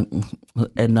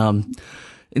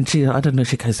 And she, I don't know,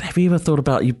 she goes, "Have you ever thought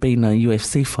about you being a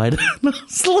UFC fighter?" And I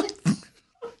was like,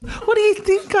 "What do you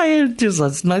think I am?" Just,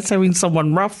 it's nice having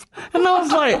someone rough. And I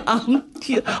was like,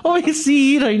 obviously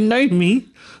you don't know me.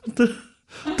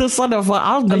 The son of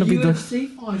I'm going to be the UFC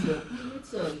fighter.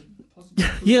 That's a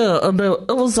possibility. Yeah, no,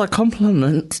 it was a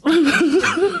compliment.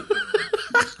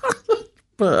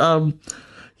 But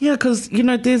yeah, because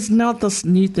there's now this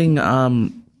new thing.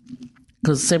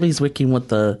 Because Sammy's working with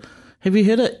the. Have you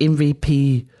heard of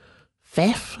MVP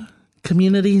FAF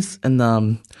communities? And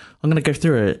I'm going to go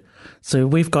through it. So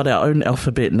we've got our own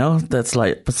alphabet now. That's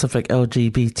like Pacific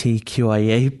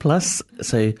LGBTQIA+.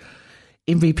 So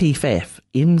MVP FAF.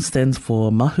 M stands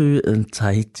for Mahu in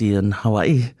Tahiti and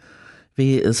Hawaii.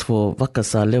 V is for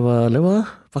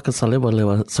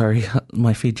Vakasalewa. Sorry,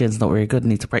 my Fijian's not very good. I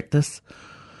need to practice.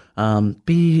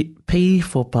 P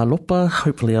for Palopa.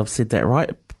 Hopefully I've said that right.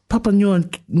 Papua New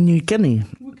Guinea.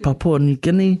 Papua New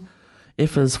Guinea.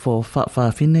 F is for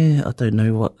Whawhine. I don't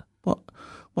know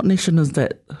what nation is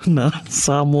that? No,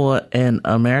 Samoa and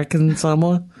American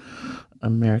Samoa.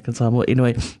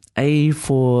 Anyway, A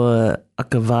for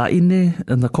Akavaine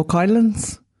in the Cook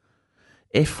Islands.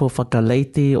 F for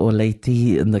Whakaleiti or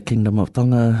Leiti in the Kingdom of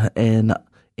Tonga. And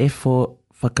F for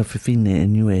Whakawhiwhine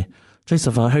in Niue.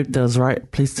 Joseph, I hope that was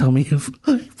right. Please tell me if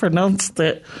I pronounced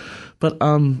that. But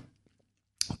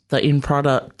the end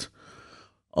product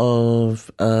of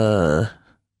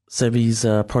Savi's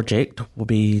project will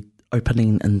be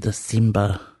opening in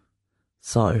December.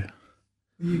 So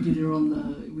will you get her on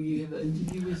will you have an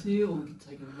interview with her, or we can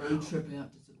take a road trip out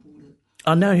to support it?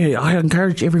 I know, I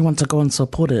encourage everyone to go and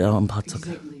support it on Pātaka.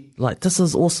 Exactly. Like, this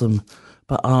is awesome.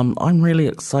 But I'm really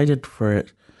excited for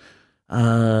it.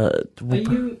 Are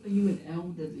you an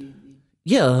elder then?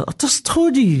 Yeah, I just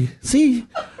told you. See?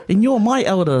 And you're my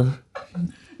elder.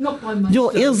 Not by much.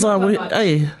 Your ears are...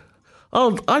 Hey,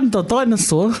 I'm the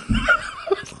dinosaur.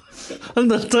 I'm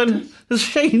the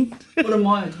Shane. What am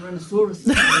I, a Tyrannosaurus?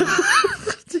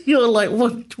 You're like,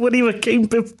 whatever came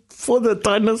before the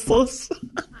dinosaurs.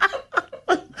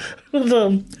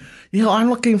 But, yeah, I'm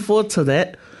looking forward to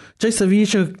that. Joseph, you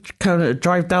should kind of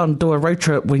drive down, do a road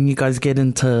trip when you guys get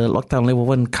into lockdown level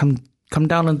 1. Come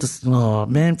down and oh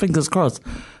man, fingers crossed.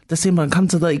 December, come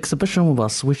to the exhibition with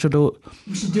us. We should do it.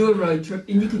 We should do a road trip,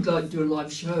 and you could like do a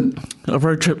live show. A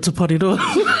road trip to Porirua.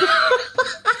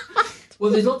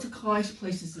 Well, there's lots of nice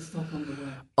places to stop on the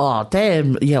way. Oh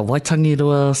damn, yeah,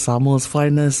 Waitangi Samoa's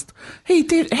finest. Hey,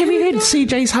 dude, have you heard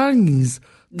CJ's Hungies?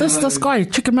 This guy,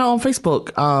 check him out on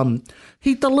Facebook.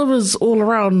 He delivers all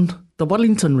around the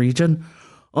Wellington region.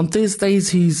 On Thursdays,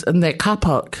 he's in that car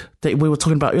park that we were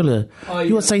talking about earlier. Oh, yeah.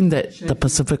 You were saying that the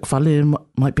Pacific Whale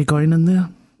might be going in there?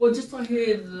 Well, just I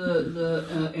heard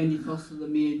the Andy Foster, the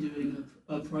mayor, doing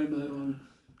a promo on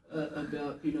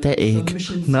about, that egg.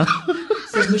 Submissions, no.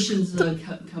 submissions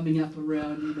coming up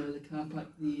around, the car park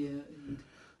there.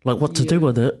 Like what to do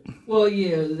with it? Well,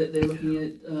 yeah, that they're looking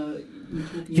at...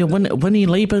 Winnie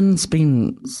Laban's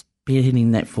been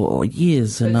spearheading that for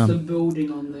years. That's the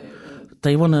building on there.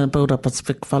 They want to build a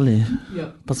Pacific Valley. Yeah,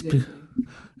 exactly.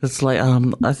 It's like,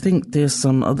 I think there's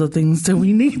some other things that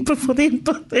we need before then,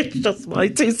 but that's just my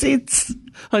 2 cents.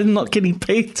 I'm not getting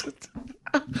paid.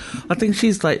 I think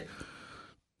she's like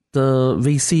the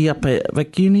VC up at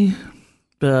Vic Uni.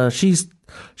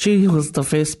 She was the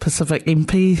first Pacific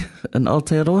MP in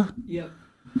Aotearoa. Yep.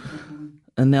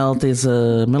 And now there's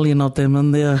a million of them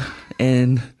in there.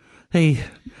 And hey,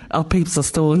 our peeps are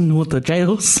still in all the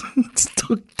jails,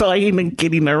 still dying and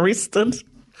getting arrested.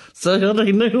 So I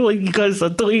don't know what you guys are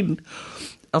doing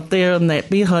up there in that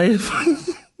beehive.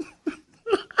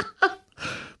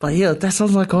 But yeah, that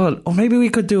sounds like on. Or maybe we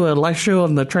could do a live show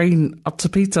on the train up to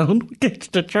P-Town,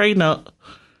 get the train out.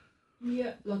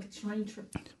 Yeah, like a train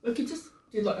trip. We could just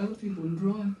do like other people and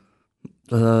drive.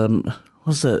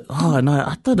 What's it? Oh, no,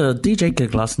 I did a DJ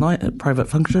gig last night at Private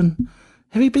Function.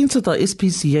 Have you been to the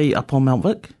SPCA up on Mount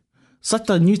Vic? It's like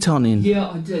the Newtown Inn. Yeah,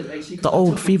 I did, actually. The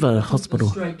old fever hospital.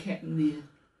 The stray cat in there.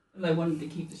 And they wanted to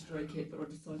keep the stray cat, but I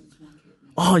decided it's my cat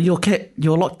now. Oh, your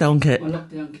lockdown cat. My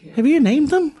lockdown cat. Have you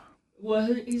named him?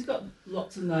 Well, he's got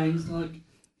lots of names, like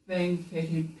Fang,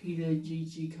 Fathead, Peter,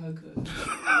 Gigi, Coco.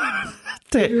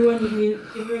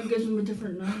 Everyone gives him a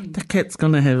different name. The cat's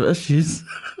gonna have issues.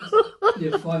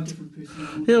 Yeah, 5 different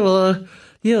personalities. Yeah, well,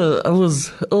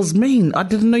 it was mean. I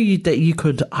didn't know that you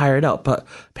could hire it out, but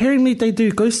apparently they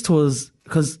do ghost tours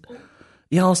because,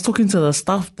 I was talking to the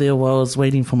staff there while I was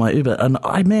waiting for my Uber, and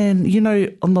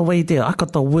on the way there, I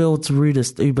got the world's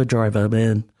rudest Uber driver,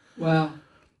 man. Wow.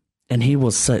 And he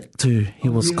was sick too. He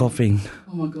was really? Coughing.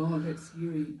 Oh my god, that's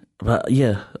scary. But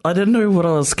yeah, I didn't know what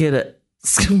I was scared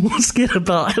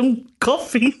about, him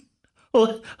coughing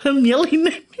or him yelling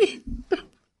at me.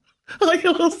 I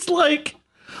was like,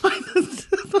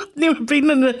 I've never been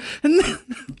in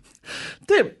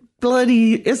that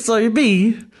bloody SOB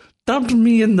dumped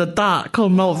me in the dark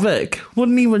on Mount Vic.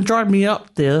 Wouldn't even drive me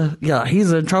up there. Yeah,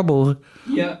 he's in trouble.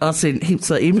 Yeah. I sent heaps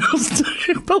of emails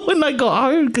to him. But when I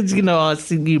got home, because, I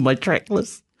sent you my track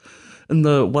list in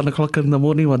the 1 o'clock in the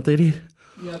morning, 1:30.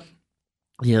 Yep.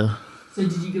 Yeah. So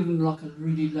did you give him like a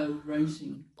really low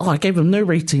rating? Oh, I gave him no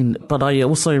rating, but I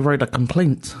also wrote a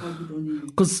complaint. Oh, good on you.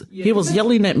 Because he was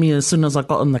yelling at me as soon as I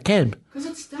got in the cab. Because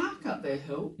it's dark up there,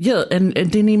 Hill. Yeah, and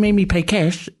then he made me pay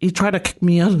cash. He tried to kick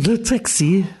me out of the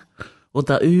taxi or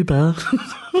the Uber.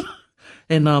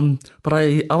 And but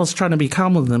I was trying to be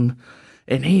calm with him.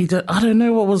 And I don't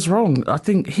know what was wrong. I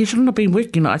think he shouldn't have been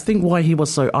working. I think why he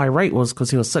was so irate was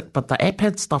because he was sick. But the app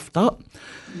had stuffed up.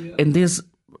 Yeah. And there's,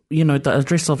 the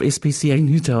address of SPCA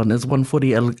Newtown is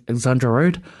 140 Alexandra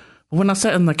Road. But when I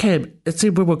sat in the cab, it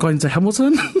said we were going to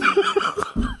Hamilton.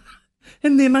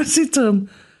 And then I said to him,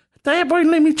 the app won't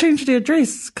let me change the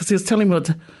address. Because he was telling me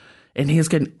and he was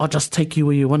going, I'll just take you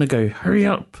where you want to go. Hurry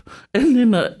up.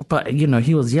 And then, but,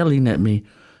 he was yelling at me.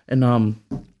 And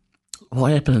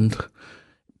what happened?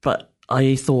 But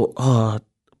I thought,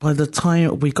 by the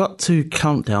time we got to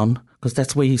Countdown, because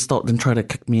that's where he stopped and tried to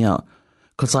kick me out,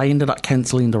 because I ended up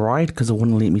cancelling the ride because it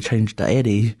wouldn't let me change the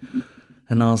Eddie.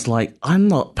 And I was like, I'm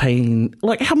not paying.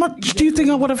 Like, how much do you think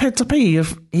I would have had to pay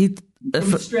if he... From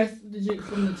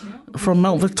the town? From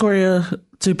Mount Victoria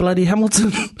to bloody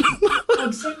Hamilton.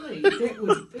 Exactly. That's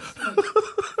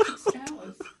like 6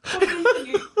 hours.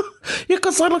 Yeah,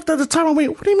 because I looked at the time and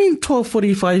went, what do you mean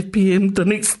 12:45 p.m. the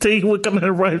next day we're going to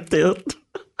arrive there?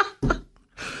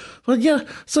 But yeah,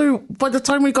 so by the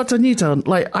time we got to Newtown,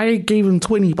 I gave him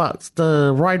 $20.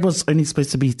 The ride was only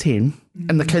supposed to be 10,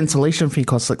 and the cancellation fee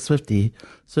cost $6.50.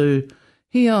 So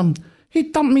he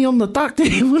dumped me on the dark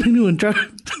day when anyone drove.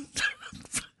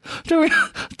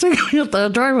 took me up the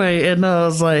driveway, and I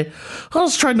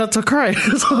was trying not to cry.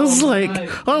 So I was I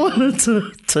wanted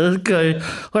to go.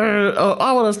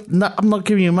 I'm not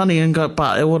giving you money, and go,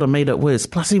 but it would have made it worse.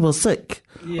 Plus, he was sick.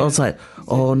 Yeah. I was like,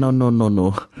 oh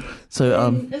no.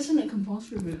 So isn't it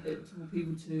compulsory for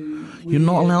people to? You're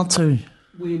not allowed to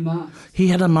wear masks. He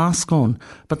had a mask on,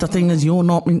 but the thing is, you're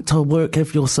not meant to work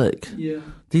if you're sick. Yeah.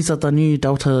 These are the new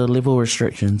Delta level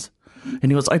restrictions.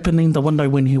 And he was opening the window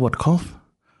when he would cough.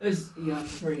 I'm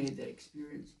sure he had that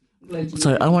experience.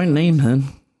 So I won't name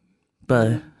him,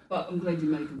 but I'm glad you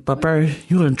made him. But bro,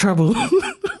 you're in trouble.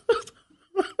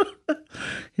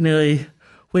 Anyway,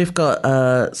 we've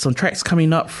got some tracks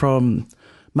coming up from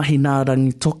Mahina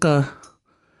Rangitoka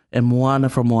and Moana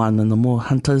from Moana and the More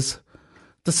Hunters.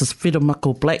 This is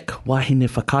Whiramako Black, Wahine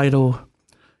Whakairo.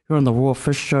 You're on the Raw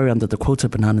Fish Show under the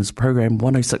Quilted Bananas program,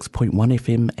 106.1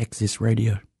 FM Access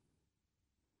Radio.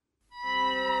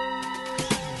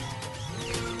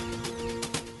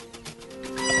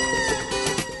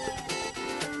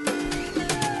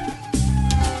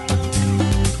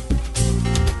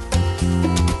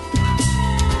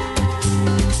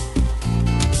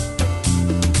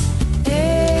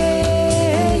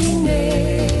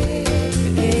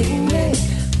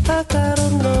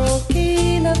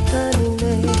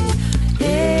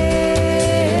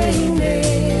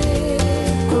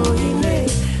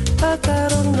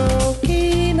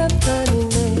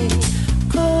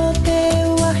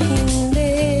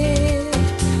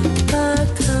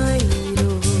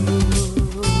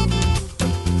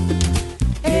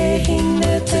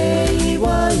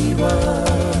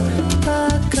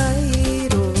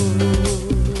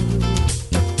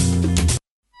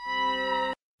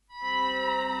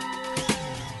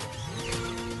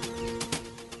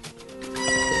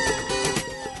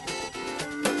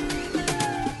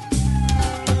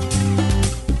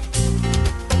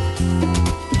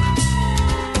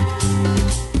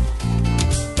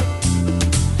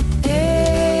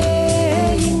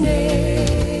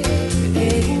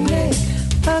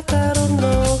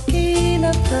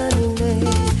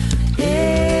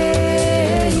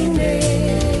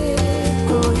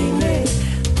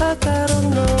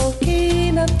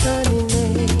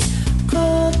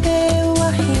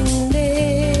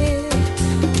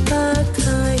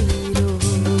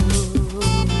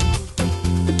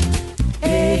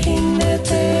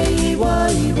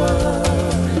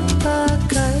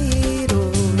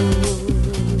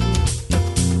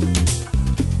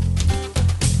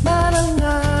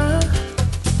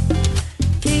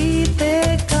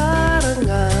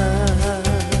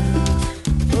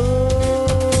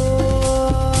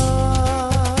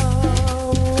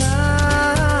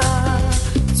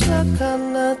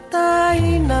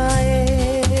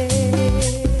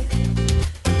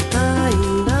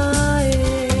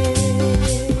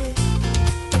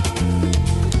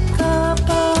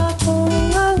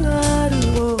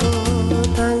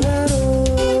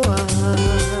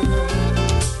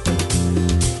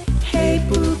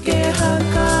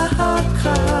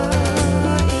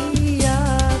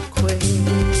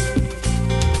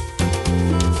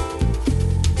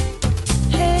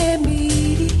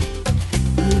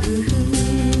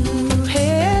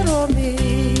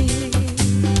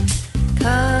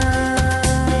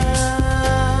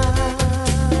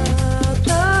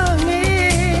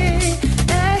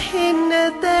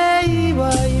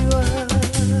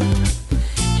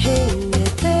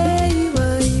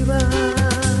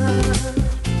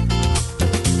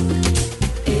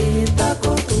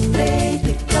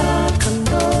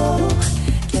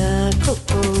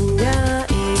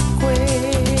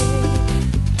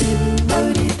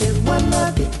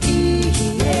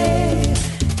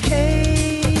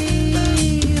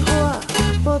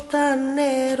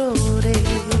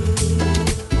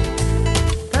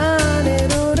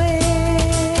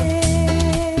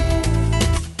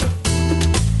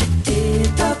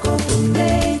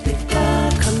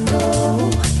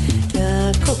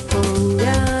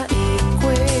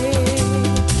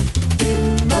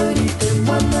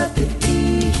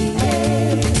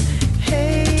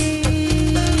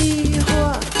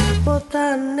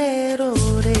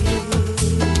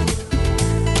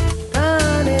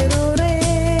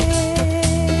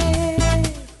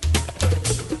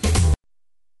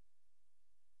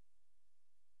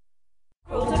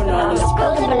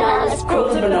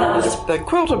 The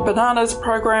Quilted Bananas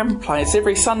program plays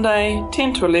every Sunday,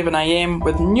 10 to 11 a.m.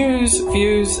 with news,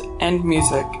 views and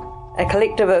music. A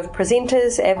collective of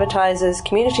presenters, advertisers,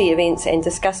 community events and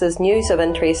discusses news of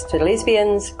interest to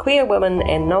lesbians, queer women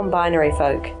and non-binary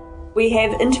folk. We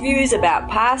have interviews about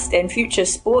past and future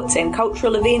sports and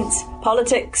cultural events,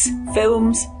 politics,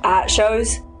 films, art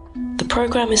shows. The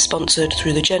programme is sponsored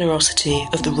through the generosity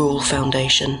of the Rural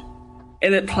Foundation.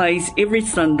 And it plays every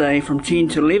Sunday from 10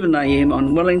 to 11 a.m.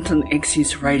 on Wellington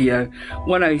Access Radio,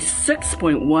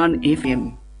 106.1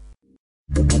 FM.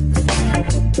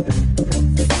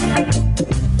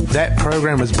 That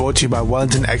program was brought to you by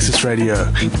Wellington Access Radio.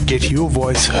 Get your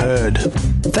voice heard.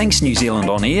 Thanks New Zealand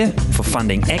On Air for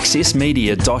funding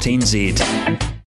accessmedia.nz.